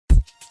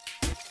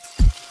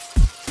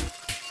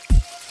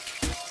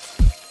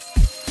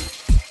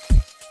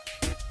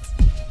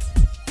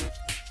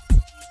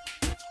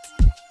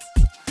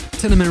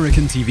10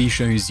 American TV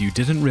shows you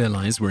didn't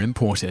realize were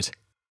imported.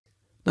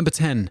 Number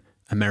 10.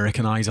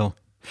 American Idol.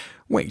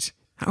 Wait,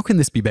 how can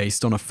this be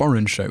based on a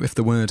foreign show if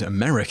the word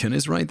American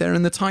is right there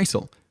in the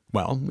title?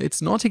 Well,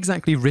 it's not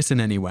exactly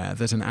written anywhere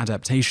that an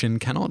adaptation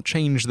cannot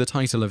change the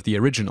title of the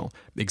original.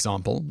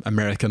 Example,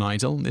 American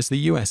Idol is the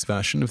US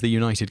version of the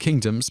United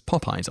Kingdom's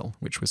Pop Idol,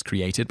 which was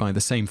created by the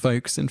same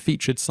folks and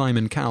featured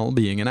Simon Cowell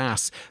being an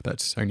ass,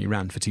 but only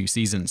ran for 2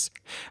 seasons.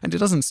 And it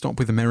doesn't stop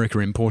with America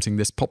importing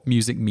this pop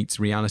music meets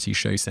reality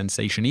show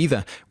sensation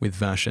either, with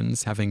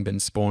versions having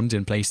been spawned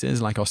in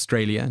places like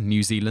Australia,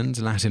 New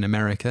Zealand, Latin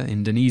America,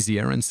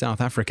 Indonesia, and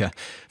South Africa.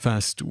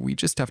 First, we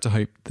just have to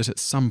hope that at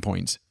some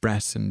point,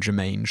 Brett and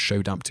Jermaine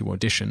showed up to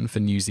audition for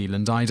New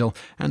Zealand Idol,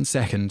 and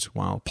second,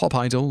 while Pop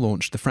Idol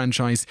launched the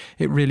franchise,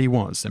 it really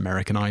was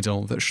American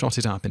Idol that shot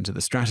it up into the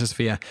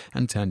stratosphere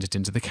and turned it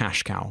into the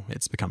cash cow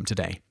it's become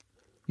today.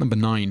 Number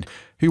 9.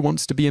 Who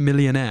Wants to Be a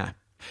Millionaire?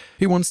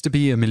 Who Wants to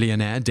Be a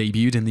Millionaire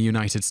debuted in the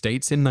United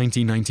States in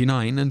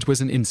 1999 and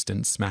was an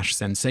instant smash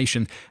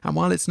sensation, and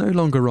while it's no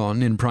longer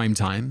on in prime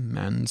time,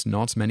 and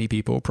not many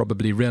people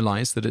probably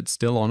realize that it's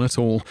still on at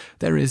all,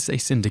 there is a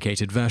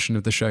syndicated version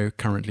of the show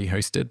currently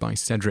hosted by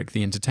Cedric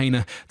the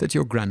Entertainer that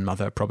your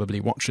grandmother probably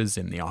watches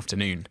in the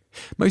afternoon.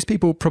 Most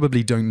people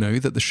probably don't know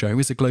that the show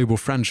is a global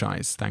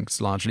franchise,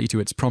 thanks largely to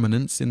its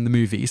prominence in the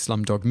movie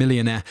Slumdog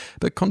Millionaire,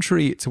 but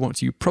contrary to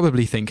what you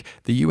probably think,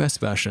 the US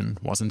version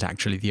wasn't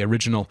actually the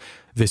original.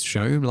 This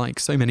show, like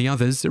so many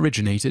others,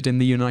 originated in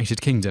the United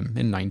Kingdom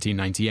in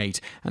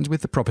 1998, and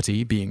with the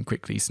property being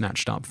quickly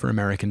snatched up for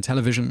American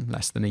television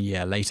less than a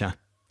year later.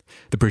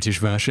 The British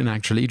version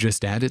actually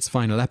just aired its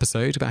final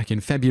episode back in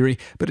February,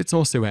 but it's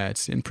also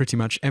aired in pretty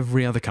much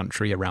every other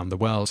country around the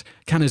world.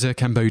 Canada,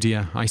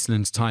 Cambodia,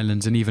 Iceland,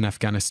 Thailand, and even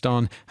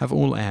Afghanistan have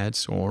all aired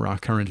or are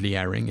currently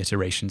airing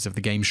iterations of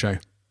the game show.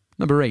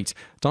 Number 8.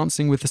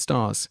 Dancing with the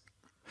Stars.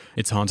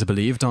 It's hard to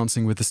believe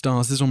Dancing with the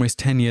Stars is almost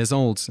 10 years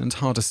old, and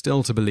harder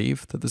still to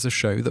believe that there's a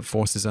show that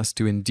forces us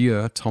to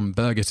endure Tom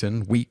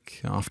Bergerton week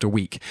after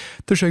week.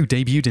 The show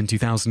debuted in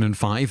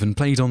 2005 and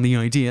played on the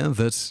idea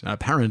that,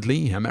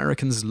 apparently,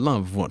 Americans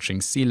love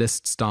watching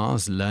C-list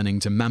stars learning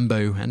to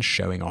mambo and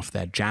showing off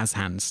their jazz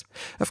hands.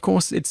 Of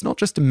course, it's not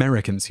just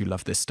Americans who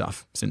love this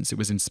stuff, since it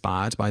was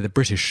inspired by the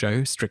British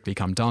show Strictly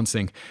Come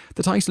Dancing.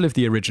 The title of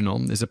the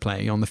original is a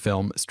play on the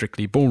film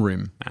Strictly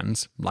Ballroom,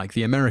 and, like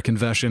the American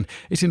version,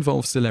 it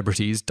involves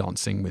celebrities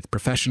dancing with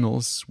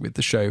professionals, with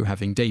the show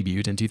having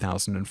debuted in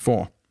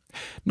 2004.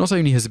 Not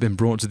only has it been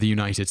brought to the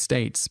United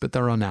States, but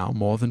there are now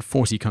more than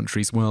 40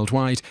 countries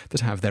worldwide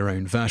that have their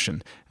own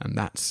version, and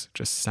that's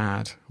just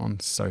sad on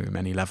so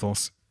many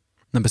levels.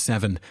 Number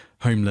 7.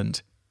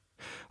 Homeland.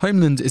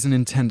 Homeland is an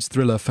intense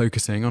thriller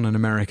focusing on an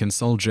American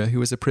soldier who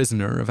was a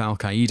prisoner of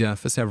Al-Qaeda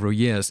for several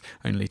years,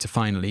 only to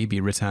finally be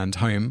returned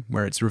home,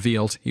 where it's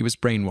revealed he was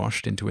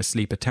brainwashed into a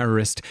sleeper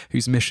terrorist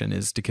whose mission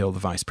is to kill the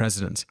vice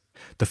president.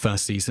 The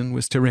first season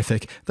was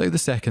terrific, though the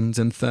second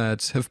and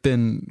third have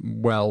been,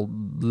 well,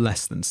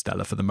 less than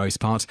stellar for the most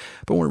part.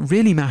 But what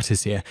really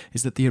matters here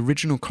is that the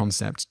original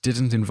concept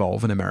didn't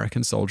involve an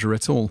American soldier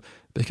at all,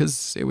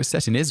 because it was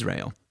set in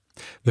Israel.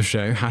 The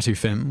show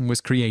Hatufim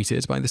was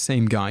created by the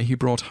same guy who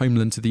brought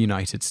Homeland to the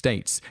United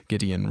States,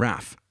 Gideon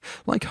Raff.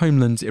 Like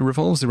Homeland, it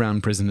revolves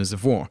around prisoners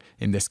of war.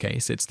 In this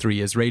case, it's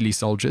 3 Israeli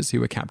soldiers who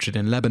were captured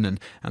in Lebanon,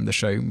 and the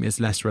show is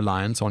less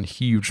reliant on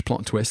huge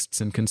plot twists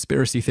and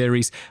conspiracy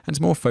theories, and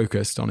more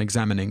focused on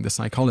examining the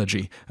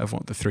psychology of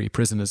what the 3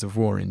 prisoners of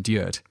war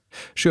endured.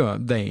 Sure,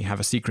 they have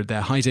a secret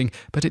they're hiding,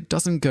 but it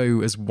doesn't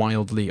go as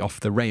wildly off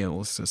the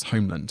rails as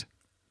Homeland.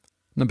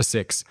 Number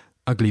 6.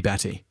 Ugly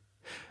Betty.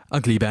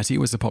 Ugly Betty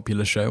was a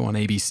popular show on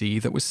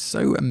ABC that was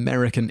so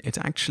American it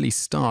actually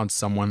starred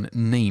someone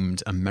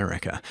named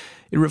America.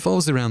 It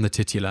revolves around the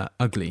titular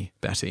Ugly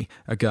Betty,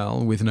 a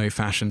girl with no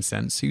fashion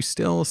sense who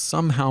still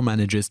somehow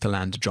manages to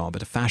land a job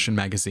at a fashion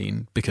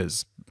magazine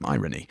because,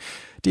 irony.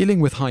 Dealing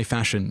with high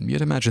fashion,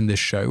 you'd imagine this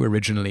show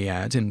originally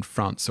aired in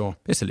France or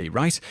Italy,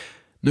 right?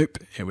 Nope,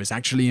 it was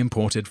actually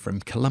imported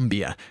from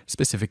Colombia,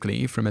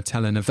 specifically from a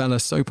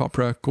telenovela soap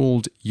opera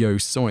called Yo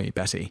Soy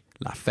Betty,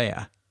 La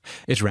Fea.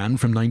 It ran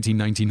from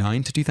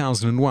 1999 to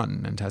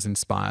 2001 and has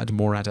inspired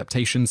more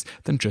adaptations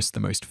than just the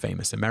most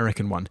famous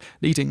American one,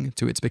 leading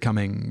to its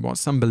becoming what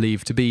some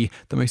believe to be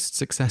the most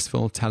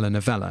successful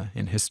telenovela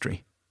in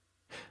history.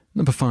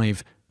 Number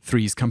 5.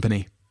 Three's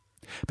Company.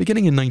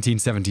 Beginning in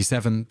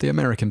 1977, the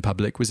American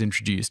public was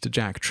introduced to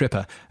Jack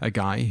Tripper, a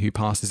guy who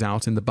passes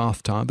out in the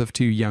bathtub of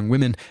 2 young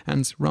women,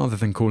 and rather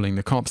than calling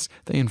the cops,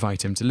 they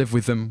invite him to live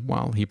with them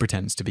while he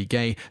pretends to be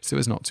gay so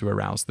as not to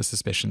arouse the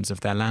suspicions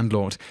of their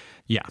landlord.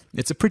 Yeah,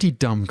 it's a pretty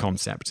dumb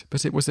concept,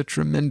 but it was a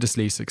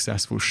tremendously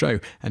successful show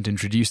and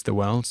introduced the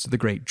world to the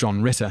great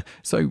John Ritter,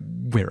 so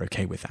we're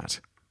okay with that.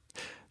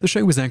 The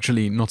show was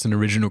actually not an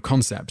original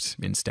concept,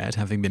 instead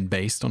having been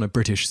based on a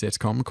British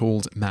sitcom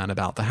called Man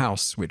About the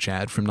House, which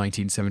aired from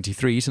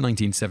 1973 to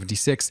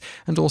 1976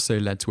 and also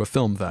led to a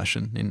film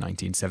version in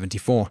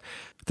 1974.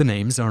 The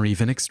names are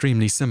even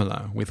extremely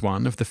similar, with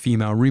one of the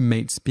female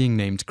roommates being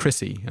named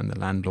Chrissy and the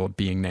landlord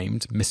being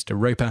named Mr.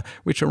 Roper,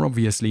 which are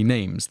obviously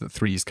names that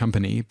Three's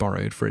Company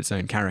borrowed for its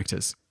own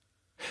characters.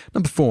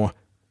 Number 4.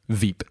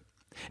 Veep.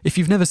 If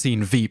you've never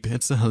seen Veep,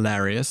 it's a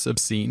hilarious,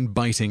 obscene,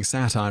 biting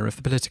satire of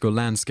the political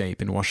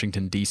landscape in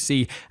Washington,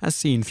 D.C., as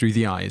seen through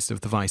the eyes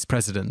of the vice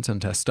president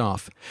and her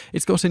staff.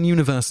 It's gotten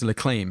universal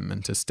acclaim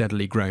and has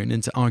steadily grown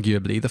into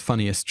arguably the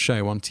funniest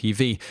show on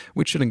TV,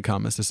 which shouldn't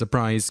come as a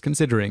surprise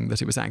considering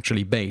that it was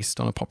actually based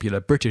on a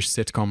popular British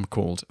sitcom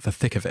called The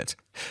Thick of It.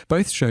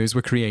 Both shows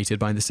were created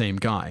by the same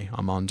guy,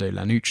 Armando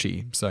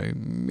Iannucci, so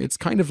it's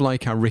kind of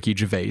like how Ricky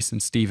Gervais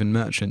and Stephen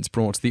Merchant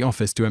brought The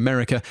Office to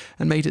America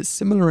and made it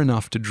similar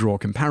enough to draw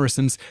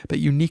comparisons, but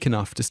unique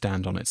enough to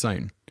stand on its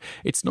own.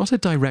 It's not a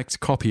direct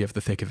copy of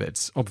The Thick of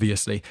It,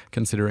 obviously,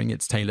 considering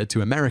it's tailored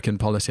to American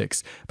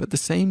politics, but the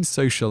same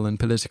social and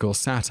political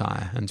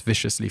satire and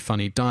viciously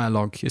funny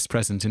dialogue is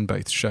present in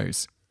both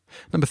shows.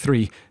 Number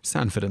 3.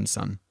 Sanford and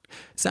Son.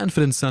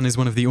 Sanford and Son is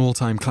one of the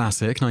all-time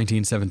classic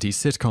 1970s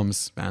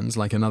sitcoms, and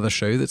like another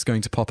show that's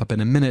going to pop up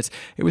in a minute,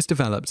 it was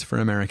developed for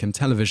American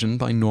television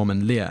by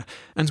Norman Lear.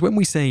 And when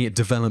we say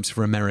developed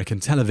for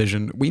American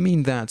television, we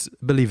mean that,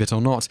 believe it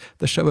or not,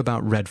 the show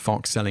about Red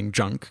Fox selling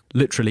junk,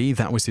 literally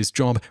that was his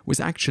job, was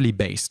actually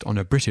based on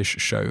a British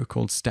show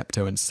called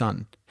Steptoe and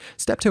Son.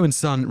 Steptoe and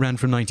Son ran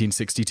from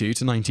 1962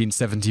 to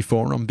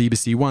 1974 on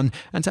BBC One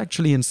and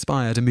actually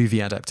inspired a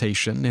movie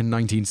adaptation in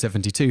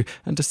 1972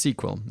 and a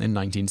sequel in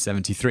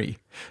 1973.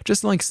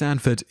 Just like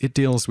Sanford, it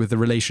deals with the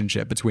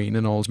relationship between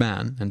an old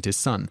man and his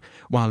son.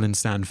 While in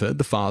Sanford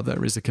the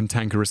father is a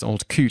cantankerous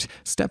old coot,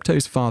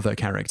 Steptoe's father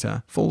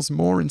character falls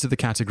more into the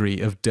category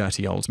of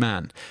dirty old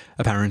man.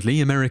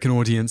 Apparently, American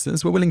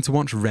audiences were willing to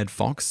watch Red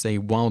Fox say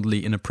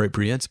wildly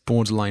inappropriate,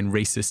 borderline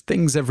racist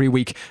things every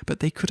week, but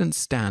they couldn't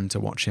stand to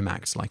watch him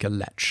act like a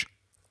lech.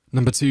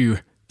 Number 2.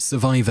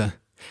 Survivor.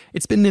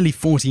 It's been nearly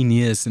 14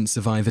 years since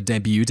Survivor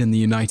debuted in the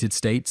United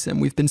States, and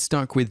we've been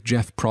stuck with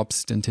Jeff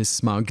Probst and his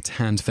smug,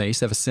 tanned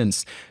face ever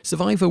since.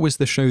 Survivor was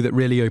the show that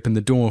really opened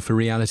the door for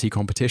reality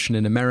competition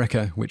in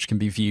America, which can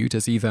be viewed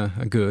as either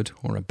a good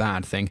or a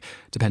bad thing,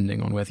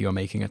 depending on whether you're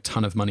making a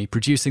ton of money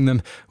producing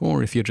them,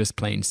 or if you're just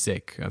plain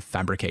sick of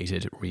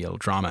fabricated real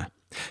drama.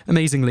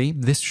 Amazingly,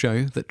 this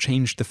show that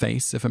changed the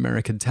face of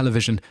American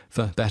television,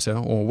 for better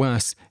or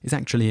worse, is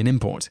actually an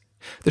import.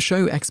 The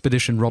show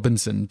Expedition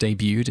Robinson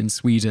debuted in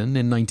Sweden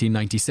in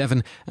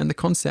 1997, and the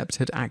concept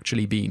had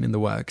actually been in the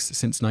works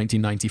since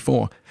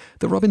 1994.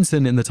 The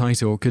Robinson in the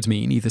title could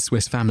mean either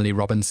Swiss Family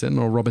Robinson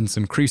or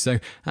Robinson Crusoe,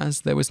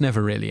 as there was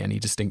never really any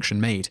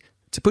distinction made.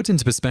 To put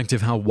into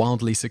perspective how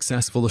wildly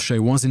successful the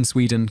show was in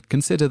Sweden,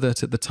 consider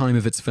that at the time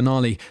of its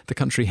finale, the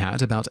country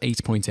had about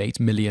 8.8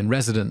 million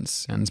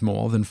residents, and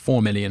more than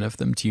 4 million of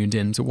them tuned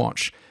in to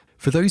watch.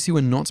 For those who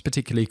are not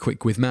particularly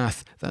quick with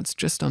math, that's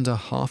just under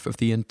half of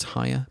the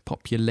entire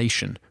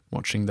population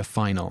watching the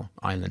final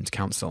Island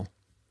Council.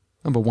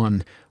 Number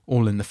 1.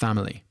 All in the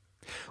Family.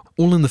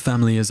 All in the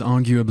Family is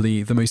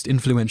arguably the most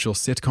influential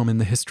sitcom in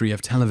the history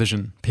of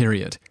television,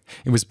 period.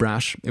 It was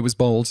brash, it was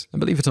bold, and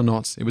believe it or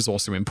not, it was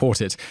also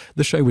imported.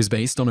 The show was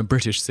based on a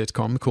British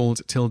sitcom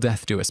called Till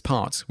Death Do Us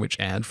Part, which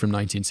aired from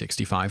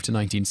 1965 to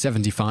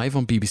 1975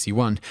 on BBC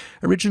One.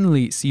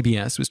 Originally,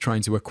 CBS was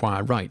trying to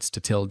acquire rights to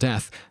Till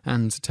Death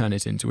and turn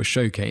it into a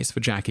showcase for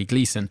Jackie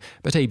Gleason,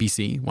 but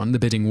ABC won the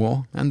bidding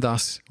war, and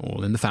thus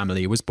All in the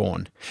Family was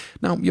born.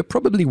 Now, you're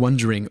probably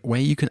wondering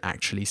where you can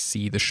actually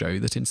see the show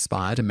that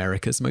inspired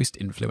America's most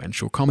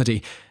influential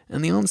comedy,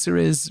 and the answer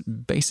is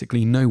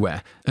basically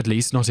nowhere, at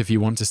least not if you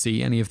want to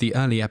see any of the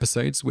early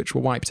episodes, which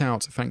were wiped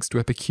out thanks to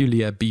a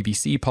peculiar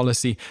BBC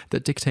policy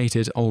that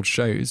dictated old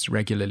shows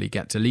regularly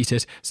get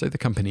deleted so the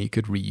company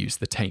could reuse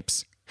the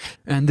tapes.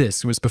 And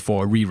this was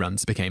before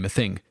reruns became a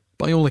thing.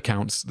 By all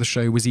accounts, the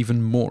show was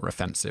even more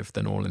offensive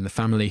than All in the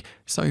Family,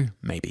 so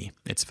maybe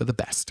it's for the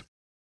best.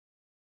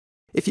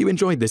 If you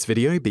enjoyed this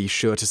video, be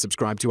sure to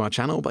subscribe to our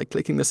channel by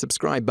clicking the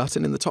subscribe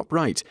button in the top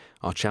right.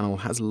 Our channel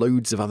has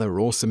loads of other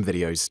awesome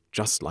videos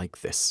just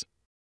like this.